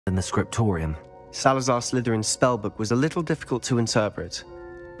in the scriptorium. Salazar Slytherin's spellbook was a little difficult to interpret,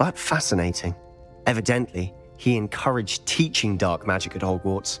 but fascinating. Evidently, he encouraged teaching dark magic at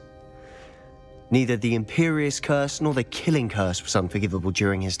Hogwarts. Neither the Imperious Curse nor the Killing Curse was unforgivable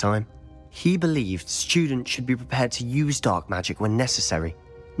during his time. He believed students should be prepared to use dark magic when necessary,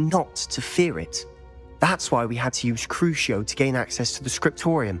 not to fear it. That's why we had to use Crucio to gain access to the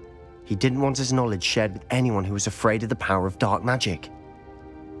scriptorium. He didn't want his knowledge shared with anyone who was afraid of the power of dark magic.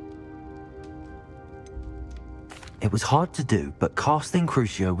 It was hard to do, but casting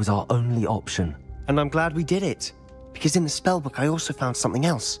Crucio was our only option. And I'm glad we did it, because in the spellbook I also found something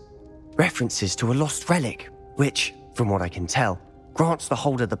else. References to a lost relic, which, from what I can tell, grants the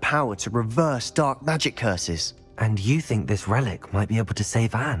holder the power to reverse dark magic curses. And you think this relic might be able to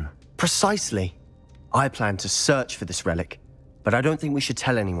save Anne? Precisely. I plan to search for this relic, but I don't think we should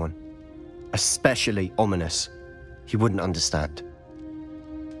tell anyone. Especially Ominous. He wouldn't understand.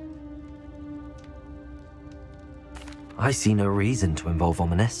 I see no reason to involve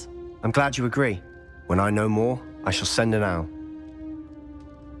Ominous. I'm glad you agree. When I know more, I shall send an owl.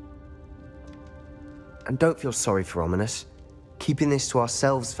 And don't feel sorry for Ominous. Keeping this to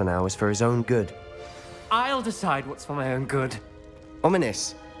ourselves for now is for his own good. I'll decide what's for my own good.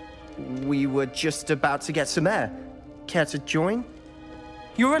 Ominous, we were just about to get some air. Care to join?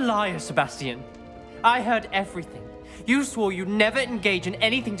 You're a liar, Sebastian. I heard everything. You swore you'd never engage in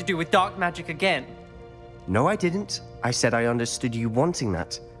anything to do with dark magic again. No, I didn't. I said I understood you wanting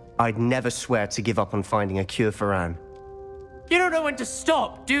that. I'd never swear to give up on finding a cure for Anne. You don't know when to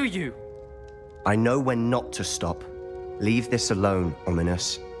stop, do you? I know when not to stop. Leave this alone,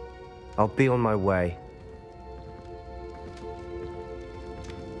 Ominous. I'll be on my way.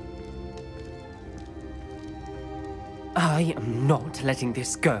 I am not letting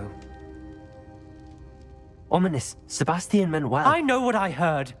this go. Ominous, Sebastian meant well. I know what I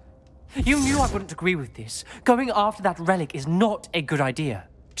heard. You knew I wouldn't agree with this. Going after that relic is not a good idea.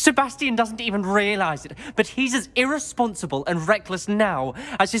 Sebastian doesn't even realize it, but he's as irresponsible and reckless now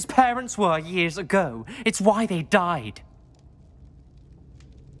as his parents were years ago. It's why they died.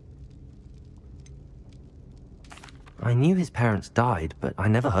 I knew his parents died, but I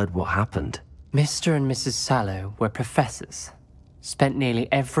never heard what happened. Mr. and Mrs. Sallow were professors. Spent nearly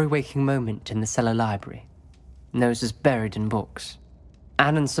every waking moment in the cellar library. Noses buried in books.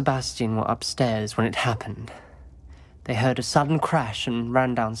 Anne and Sebastian were upstairs when it happened. They heard a sudden crash and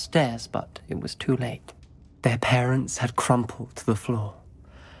ran downstairs, but it was too late. Their parents had crumpled to the floor.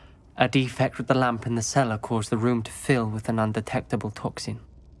 A defect with the lamp in the cellar caused the room to fill with an undetectable toxin.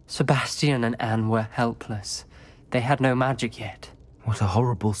 Sebastian and Anne were helpless. They had no magic yet. What a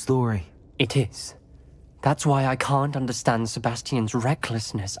horrible story. It is. That's why I can't understand Sebastian's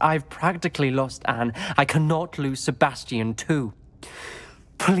recklessness. I've practically lost Anne. I cannot lose Sebastian too.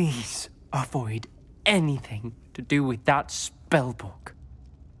 Please avoid anything to do with that spellbook.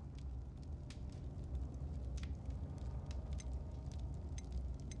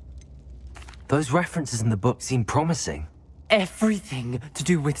 Those references in the book seem promising. Everything to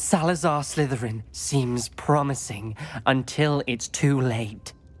do with Salazar Slytherin seems promising until it's too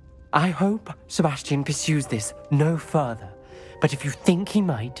late. I hope Sebastian pursues this no further, but if you think he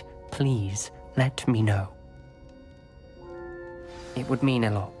might, please let me know. It would mean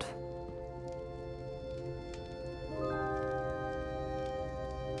a lot.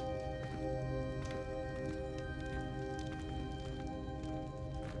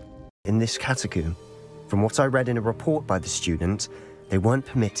 In this catacomb, from what I read in a report by the student, they weren't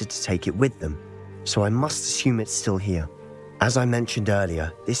permitted to take it with them, so I must assume it's still here. As I mentioned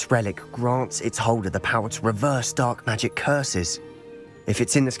earlier, this relic grants its holder the power to reverse dark magic curses. If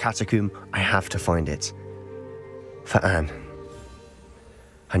it's in this catacomb, I have to find it. For Anne.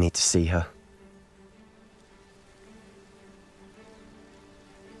 I need to see her.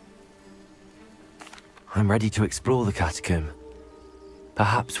 I'm ready to explore the catacomb.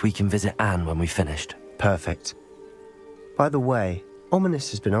 Perhaps we can visit Anne when we've finished. Perfect. By the way,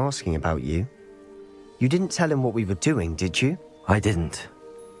 Ominous has been asking about you. You didn't tell him what we were doing, did you? I didn't.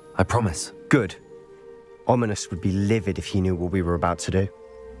 I promise. Good. Ominous would be livid if he knew what we were about to do.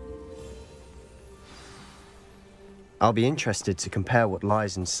 I'll be interested to compare what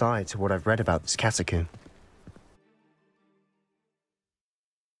lies inside to what I've read about this catacomb.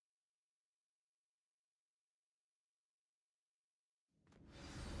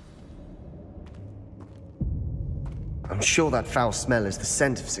 I'm sure that foul smell is the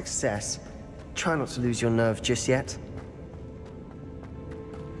scent of success. Try not to lose your nerve just yet.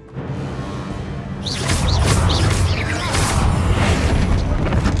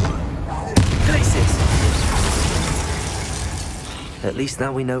 At least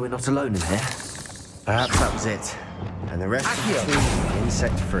now we know we're not alone in here. Perhaps that was it. And the rest of the tomb is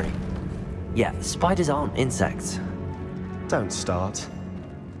insect-free. Yeah, spiders aren't insects. Don't start.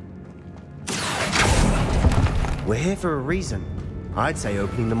 We're here for a reason. I'd say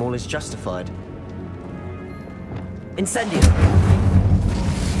opening them all is justified. Incendio!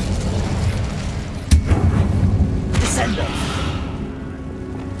 Descendo!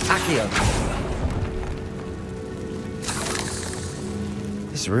 Accio!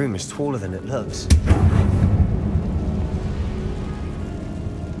 This room is taller than it looks.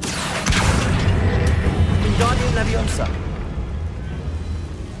 Wingardium Leviosa!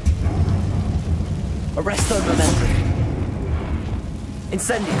 Arresto Momentum!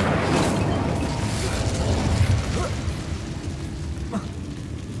 Incendio!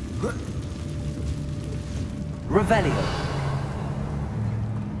 Revelio!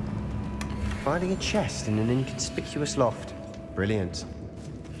 Finding a chest in an inconspicuous loft. Brilliant.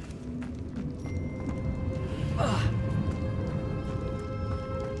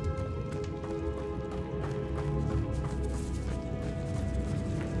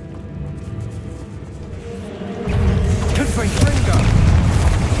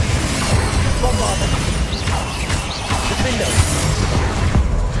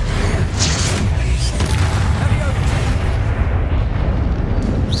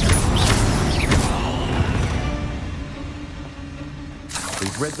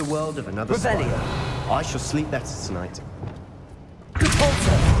 We've rid the world of another spider. I shall sleep better tonight.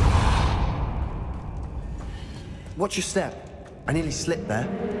 Watch your step. I nearly slipped there.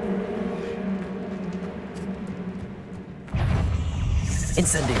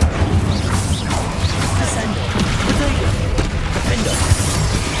 Incendio! Descendo! Potato! Defendo!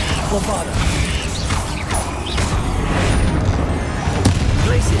 Bombarda!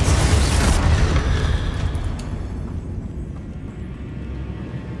 Glaciers!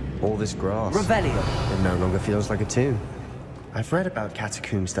 All this grass. Revelio! It no longer feels like a tomb. I've read about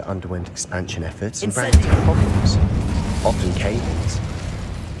catacombs that underwent expansion efforts and ran Incendio. into problems. Often cave-ins.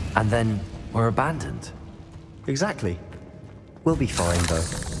 And then were abandoned. Exactly. We'll be fine, though.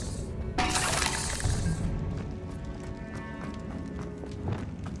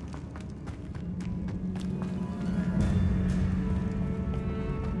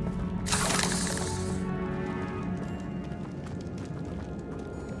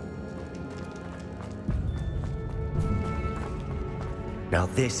 Now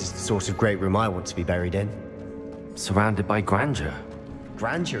this is the sort of great room I want to be buried in. Surrounded by grandeur.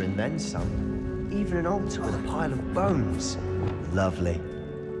 Grandeur and then some. Even an altar with a pile of bones. Lovely.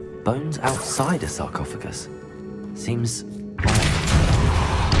 Bones outside a sarcophagus. Seems odd.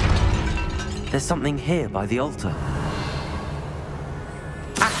 There's something here by the altar.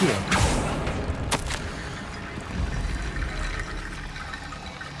 Accio!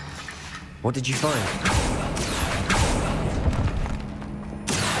 What did you find?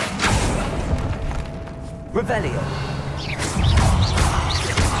 Revelio!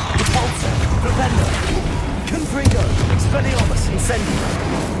 Repulsor! Prevendo! Confringo! Expelliarmus! Incendio!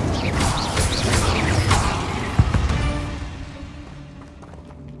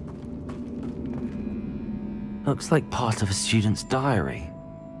 Looks like part of a student's diary.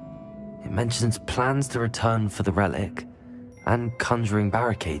 It mentions plans to return for the relic and conjuring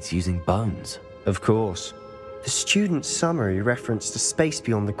barricades using bones. Of course. The student's summary referenced a space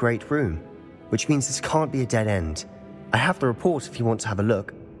beyond the Great Room, which means this can't be a dead end. I have the report if you want to have a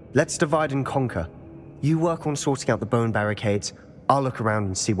look. Let's divide and conquer. You work on sorting out the bone barricades, I'll look around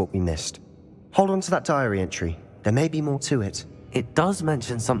and see what we missed. Hold on to that diary entry. There may be more to it. It does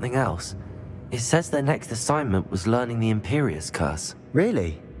mention something else. It says their next assignment was learning the Imperius Curse.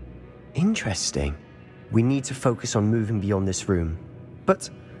 Really? Interesting. We need to focus on moving beyond this room. But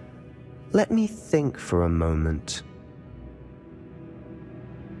let me think for a moment.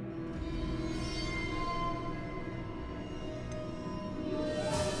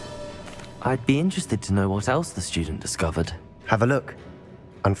 I'd be interested to know what else the student discovered. Have a look.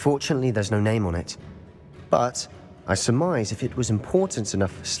 Unfortunately, there's no name on it. But I surmise if it was important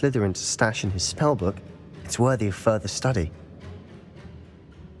enough for Slytherin to stash in his spellbook, it's worthy of further study.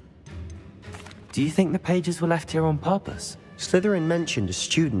 Do you think the pages were left here on purpose? Slytherin mentioned a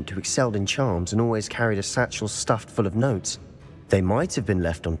student who excelled in charms and always carried a satchel stuffed full of notes. They might have been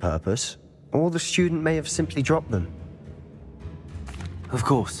left on purpose, or the student may have simply dropped them. Of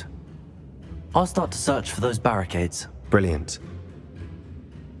course. I'll start to search for those barricades. Brilliant.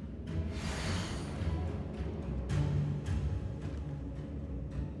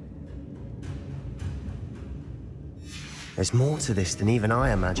 There's more to this than even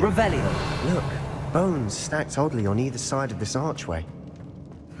I imagined. Revelio! Look, bones stacked oddly on either side of this archway.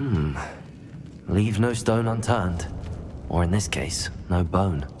 Leave no stone unturned. Or in this case, no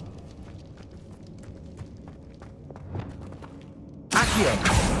bone. Accio!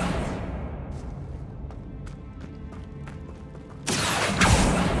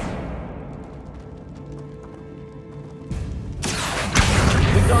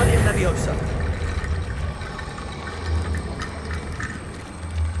 Wingardium Leviosa!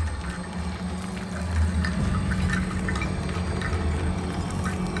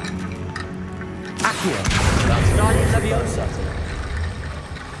 Accio! Wingardium Leviosa!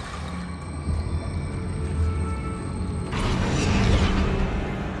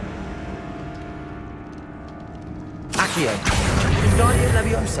 Accio! Wingardium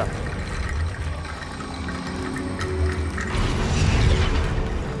Leviosa!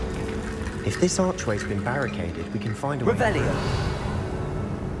 If this archway's been barricaded, we can find a way. Revelio!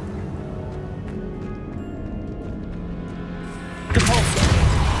 Compulso!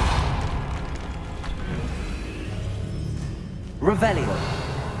 Revelio!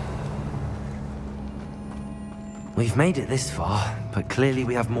 We've made it this far, but clearly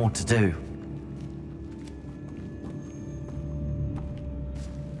we have more to do.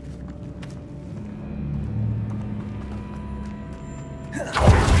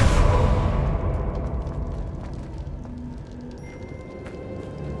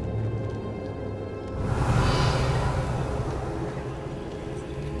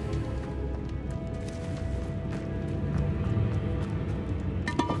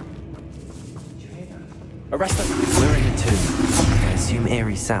 Arrest them! We're in a tomb. I assume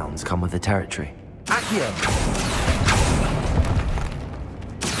eerie sounds come with the territory. Accio!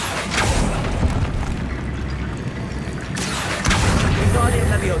 Wingardium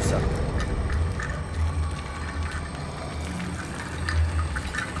Leviosa!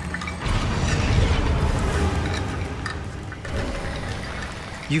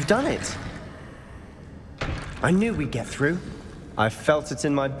 You've done it! I knew we'd get through. I felt it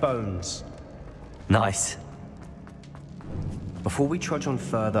in my bones. Nice. Before we trudge on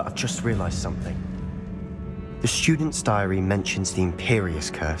further, I've just realized something. The student's diary mentions the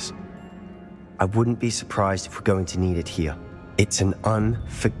Imperious Curse. I wouldn't be surprised if we're going to need it here. It's an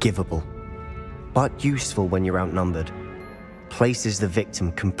unforgivable, but useful when you're outnumbered. Places the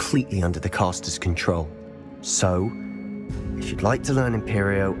victim completely under the caster's control. So, if you'd like to learn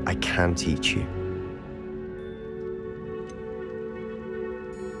Imperio, I can teach you.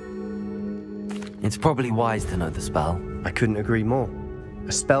 It's probably wise to know the spell. I couldn't agree more.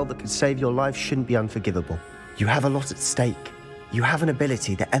 A spell that could save your life shouldn't be unforgivable. You have a lot at stake. You have an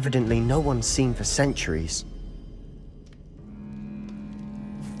ability that evidently no one's seen for centuries.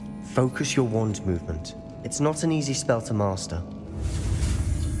 Focus your wand movement. It's not an easy spell to master.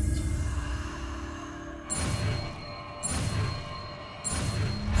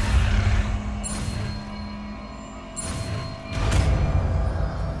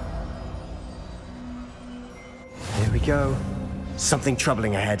 Here we go. Something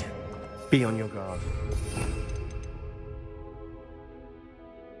troubling ahead. Be on your guard.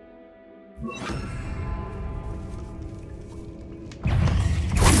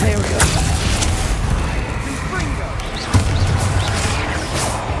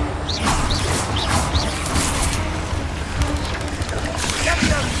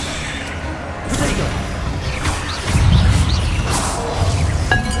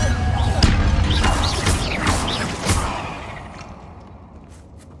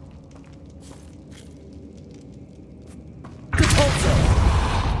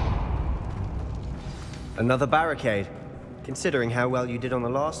 Another barricade. Considering how well you did on the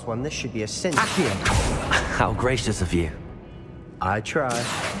last one, this should be a cinch. How gracious of you. I try.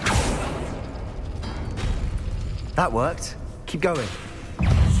 That worked. Keep going.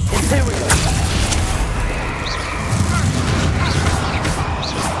 Here we go!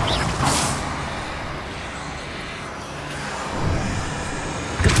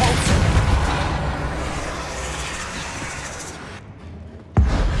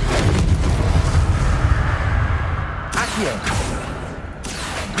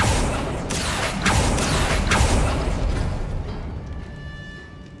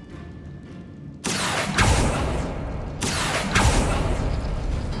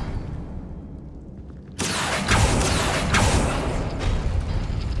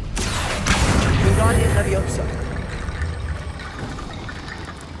 Wingardium Leviosa.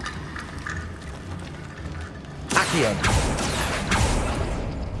 Accio.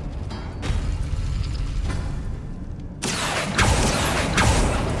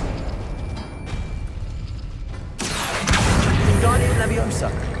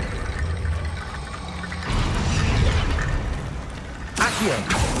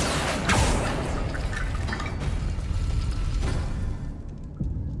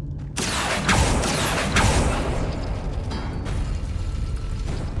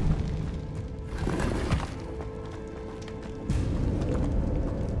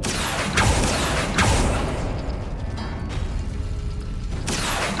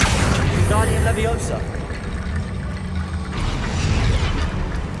 Leviosa!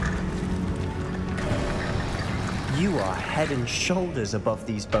 You are head and shoulders above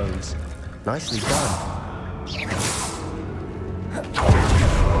these bones. Nicely done.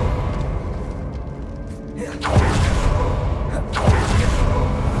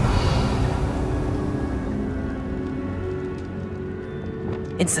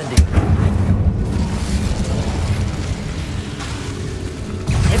 Incendio!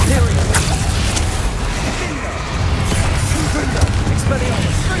 Imperial! Confringo!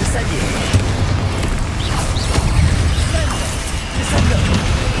 Expelliarmus! Incendio! Descendo!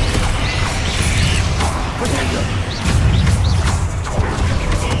 Protendo!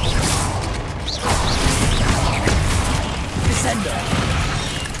 Descendo!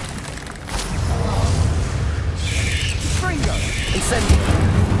 Fringo! Incendio!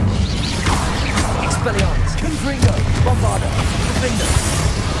 Expelliarmus! Confringo! Bombardo! Defendo!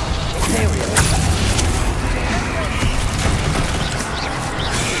 Imperial!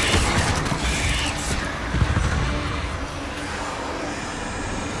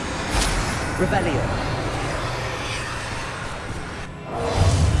 Rebellion!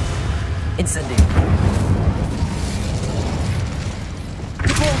 Incendio!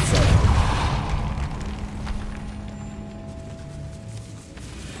 Cabalso!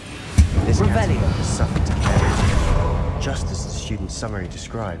 This Revelio. catapult has suffered damage, just as the student's summary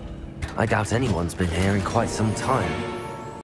described. I doubt anyone's been here in quite some time.